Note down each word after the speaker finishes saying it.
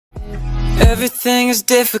Everything is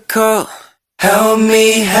difficult. Help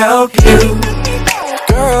me help you.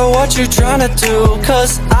 Girl, what you trying to do?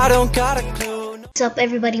 Cause I don't got a clue. What's up,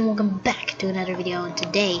 everybody, and welcome back to another video. And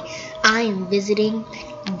today I am visiting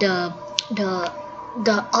the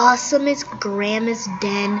awesomest grandma's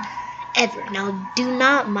den ever. Now do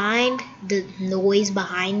not mind the noise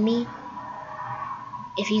behind me,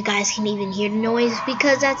 if you guys can even hear the noise,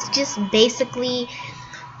 because that's just basically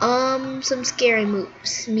some scary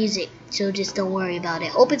music, so just don't worry about it.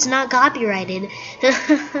 Hope it's not copyrighted.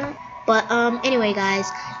 But anyway guys,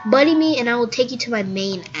 buddy me and I will take you to my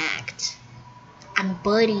main act. I'm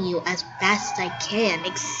budding you as fast as I can.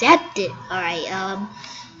 Accept it. Alright,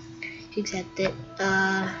 accept it.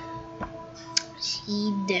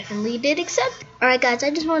 She definitely did accept it. Alright guys, I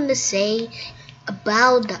just wanted to say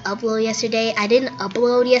about the upload yesterday. I didn't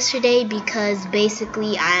upload yesterday because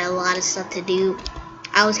basically I had a lot of stuff to do.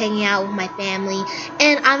 I was hanging out with my family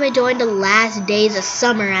and I'm enjoying the last days of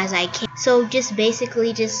summer as I can. So just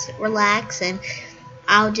basically just relax and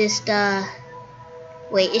I'll just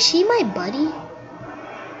wait, is she my buddy?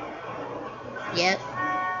 Yep.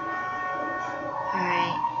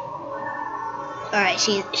 Alright,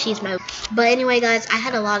 she's my. But anyway guys, I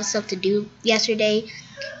had a lot of stuff to do yesterday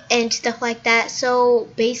and stuff like that. So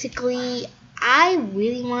basically I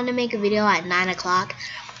really want to make a video at 9 o'clock.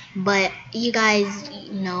 But you guys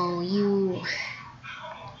know, you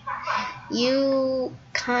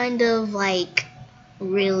kind of like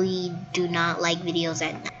really do not like videos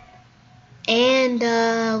at night. And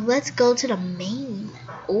let's go to the main.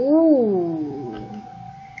 Ooh,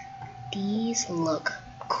 these look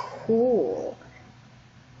cool.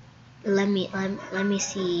 Let me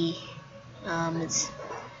see.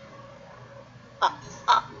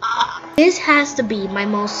 This has to be my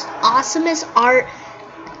most awesomest art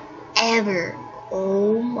ever.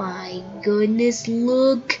 Oh my goodness,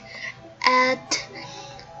 look at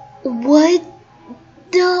what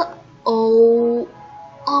the oh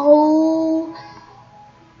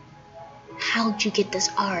how'd you get this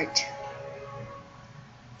art?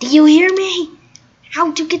 Do you hear me?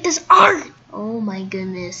 How'd you get this art? Oh my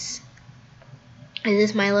goodness. Is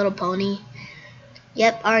this My Little Pony?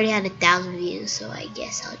 Yep, already had 1,000 views, so I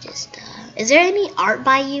guess I'll just is there any art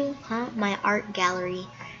by you? Huh? My art gallery.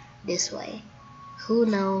 This way. Who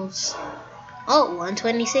knows? Oh,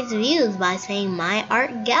 126 views by saying my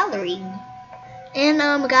art gallery. And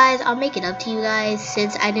guys, I'll make it up to you guys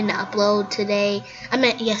since I didn't upload today. I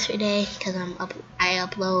meant yesterday, because I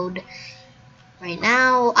upload right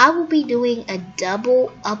now. I will be doing a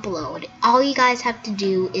double upload. All you guys have to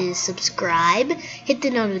do is subscribe, hit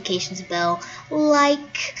the notifications bell,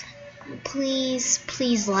 like,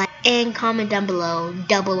 please like, and comment down below.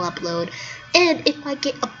 Double upload. And if I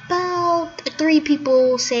get about 3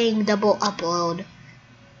 people saying double upload,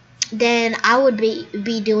 then I would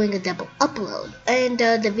be doing a double upload. And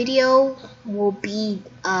the video will be,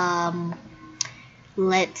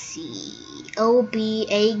 let's see, it will be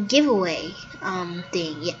a giveaway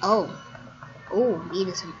thing. Yeah, oh,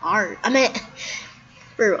 eating some art. I meant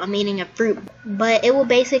fruit. I'm eating a fruit. But it will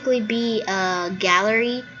basically be a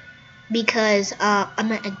gallery. Because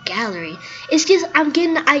I'm at a gallery. It's just I'm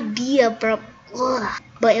getting the idea from.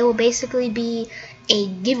 But it will basically be a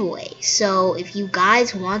giveaway. So if you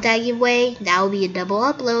guys want that giveaway, that will be a double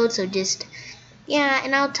upload. So just yeah,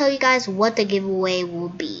 and I'll tell you guys what the giveaway will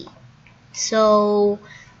be. So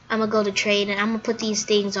I'm gonna go to trade and I'm gonna put these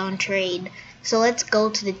things on trade. So let's go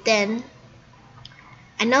to the den.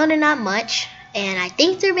 I know they're not much, and I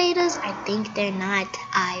think they're betas. I think they're not.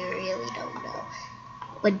 I really don't know.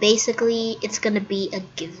 But basically, it's gonna be a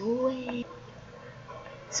giveaway.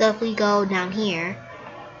 So if we go down here,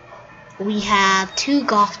 we have 2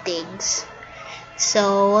 golf things.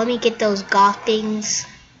 So let me get those golf things.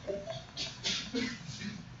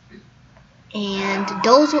 And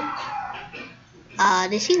those will,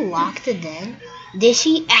 did she lock the den? Did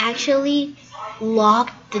she actually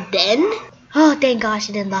lock the den? Oh, thank gosh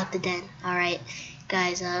she didn't lock the den. Alright,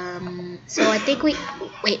 guys, so I think we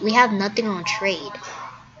have nothing on trade.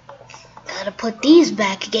 Gotta put these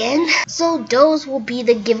back again. So those will be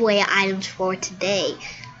the giveaway items for today.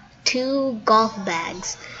 2 golf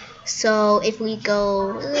bags. So if we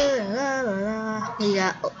go, we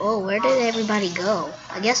got, oh, where did everybody go?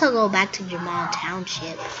 I guess I'll go back to Jamal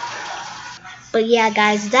Township. But yeah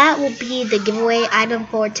guys, that will be the giveaway item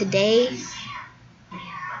for today.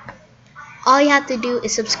 All you have to do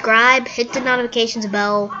is subscribe, hit the notifications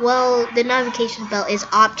bell. Well, the notifications bell is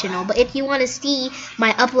optional, but if you want to see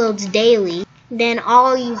my uploads daily, then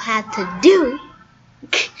all you have to do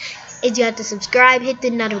is you have to subscribe, hit the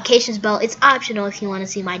notifications bell. It's optional if you want to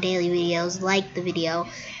see my daily videos. Like the video,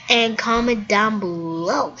 and comment down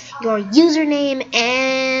below your username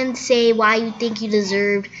and say why you think you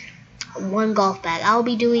deserved one golf bag. I'll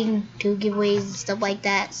be doing 2 giveaways and stuff like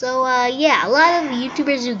that. So yeah, a lot of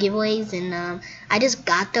YouTubers do giveaways, and I just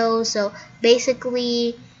got those. So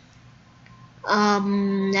basically,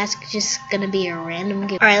 that's just gonna be a random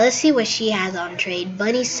giveaway. Alright, let's see what she has on trade.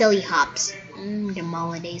 Bunny Silly Hops. The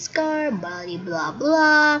holiday scar, body blah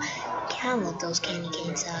blah. I love those candy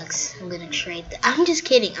cane socks. I'm gonna trade I'm just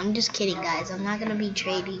kidding guys. I'm not gonna be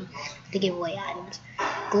trading the giveaway items.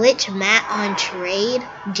 Glitch mat on trade.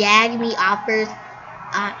 Jag me offers.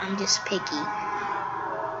 I'm just picky.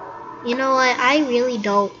 You know what? I really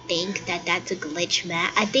don't think that that's a glitch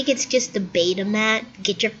mat. I think it's just a beta mat.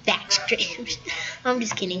 Get your facts straight. I'm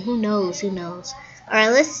just kidding. Who knows? Who knows?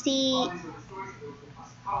 Alright, let's see.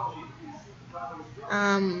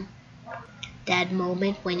 That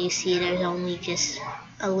moment when you see there's only just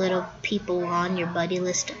a little people on your buddy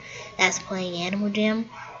list that's playing Animal Jam,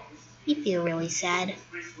 you feel really sad.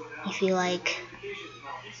 You feel like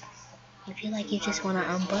you just want to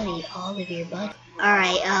unbuddy all of your buddies.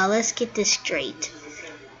 Alright, let's get this straight.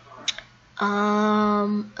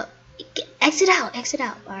 Exit out.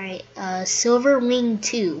 Alright, Silver Wing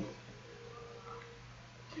 2.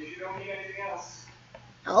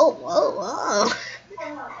 Oh.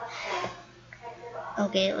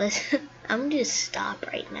 Okay, I'm gonna just stop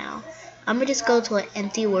right now. I'm gonna just go to an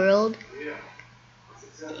empty world.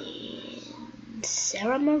 And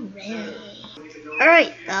Sarah Murray.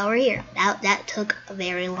 Alright, we're here. That took a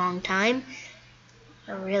very long time.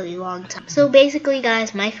 A really long time. So basically,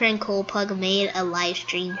 guys, my friend Colepug made a live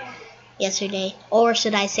stream yesterday. Or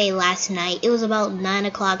should I say last night. It was about 9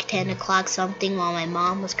 o'clock, 10 o'clock something while my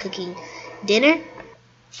mom was cooking dinner.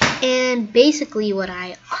 And basically what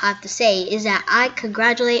I have to say is that I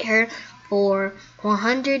congratulate her for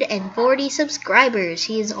 140 subscribers.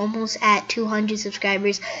 She is almost at 200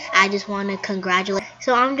 subscribers. I just want to congratulate.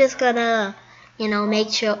 So I'm just gonna,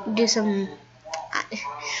 make sure, do some.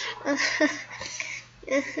 I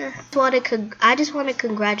just want to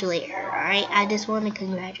congratulate her. Alright, I just want to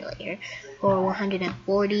congratulate her for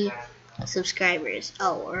 140 subscribers.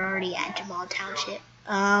 Oh, we're already at Jamal Township.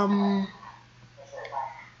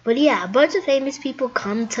 But yeah, a bunch of famous people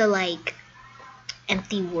come to like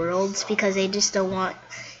empty worlds because they just don't want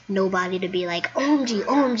nobody to be like, OMG,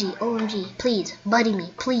 please, buddy me,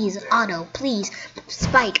 please, Otto, please,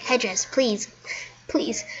 Spike, Headdress, please.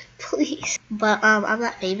 But I'm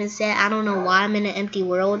not famous yet. I don't know why I'm in an empty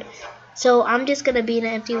world. So I'm just gonna be in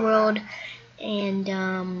an empty world, and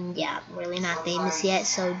yeah, I'm really not famous yet.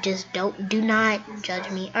 So just do not judge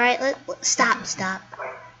me. All right, stop.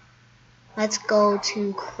 Let's go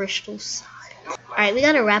to Crystal Side. Alright, we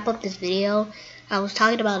gotta wrap up this video. I was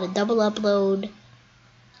talking about a double upload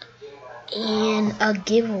and a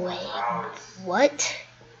giveaway. What?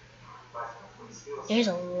 There's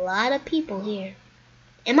a lot of people here.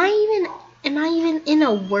 Am I even in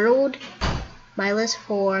a world? My list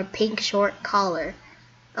for pink short collar.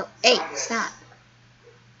 Oh, hey, stop.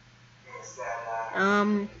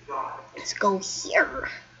 Let's go here.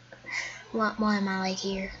 Why am I like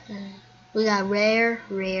here? We got rare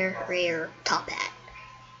top hat.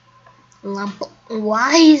 Lumpo.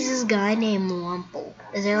 Why is this guy named Lumpo?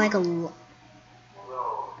 Is there like a... Oh,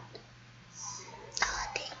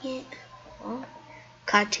 dang it. Oh.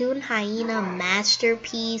 Cartoon Hyena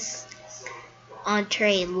Masterpiece on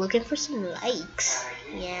trade. Looking for some likes.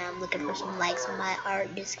 Yeah, I'm looking for some likes on my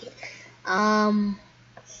art biscuit.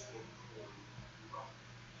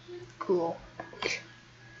 Cool.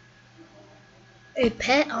 A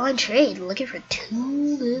pet on trade, looking for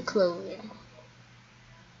 2 good clothing.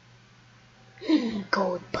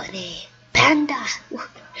 Gold bunny. Panda.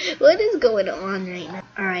 What is going on right now?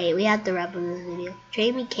 Alright, we have to wrap up this video.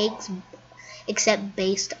 Trade me cakes except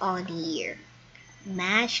based on year.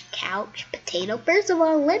 Mashed couch potato. First of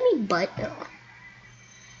all, let me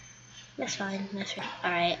That's fine.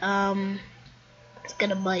 Alright, it's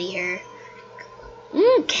gonna buddy her.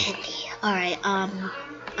 Candy. Alright,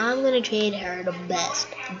 I'm gonna trade her the best.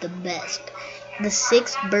 The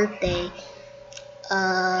 6th birthday.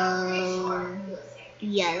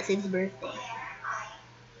 Yeah, the 6th birthday.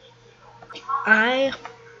 I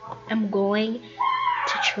am going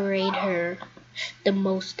to trade her the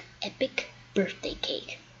most epic birthday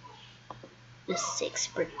cake. The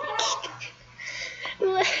 6th birthday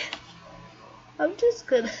cake. I'm just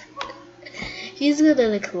gonna... She's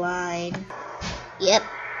gonna decline. Yep,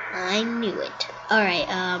 I knew it. Alright,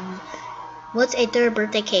 what's a 3rd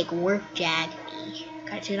birthday cake worth Jag me?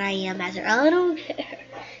 Cartoon I am master. I don't care.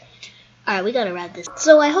 Alright, we gotta wrap this.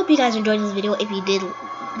 So I hope you guys enjoyed this video. If you did,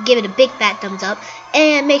 give it a big fat thumbs up,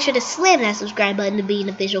 and make sure to slam that subscribe button to be an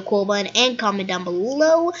official cool button, and comment down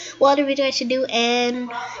below what other video I should do, and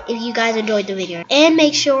if you guys enjoyed the video. And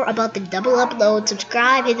make sure about the double upload,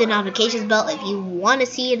 subscribe, hit the notifications bell if you want to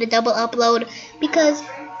see the double upload, because,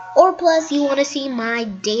 or plus you want to see my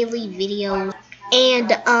daily videos.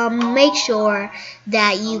 And make sure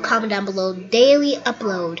that you comment down below daily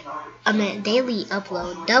upload. Daily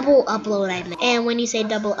upload, double upload I meant. And when you say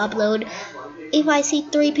double upload, if I see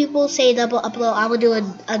 3 people say double upload, I will do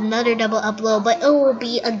another double upload, but it will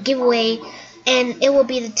be a giveaway, and it will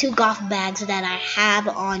be the 2 golf bags that I have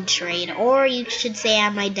on trade, or you should say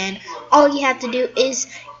at my den. All you have to do is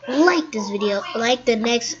like this video, like the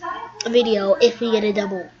next video if we get a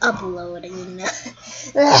double upload.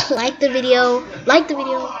 like the video,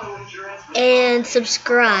 and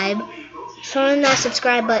subscribe. Turn that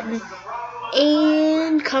subscribe button,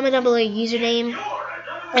 and comment down below your username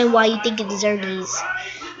and why you think you deserve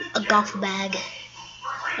a golf bag.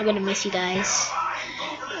 I'm gonna miss you guys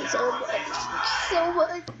so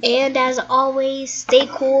much. And as always, stay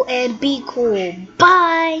cool and be cool.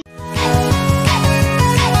 Bye.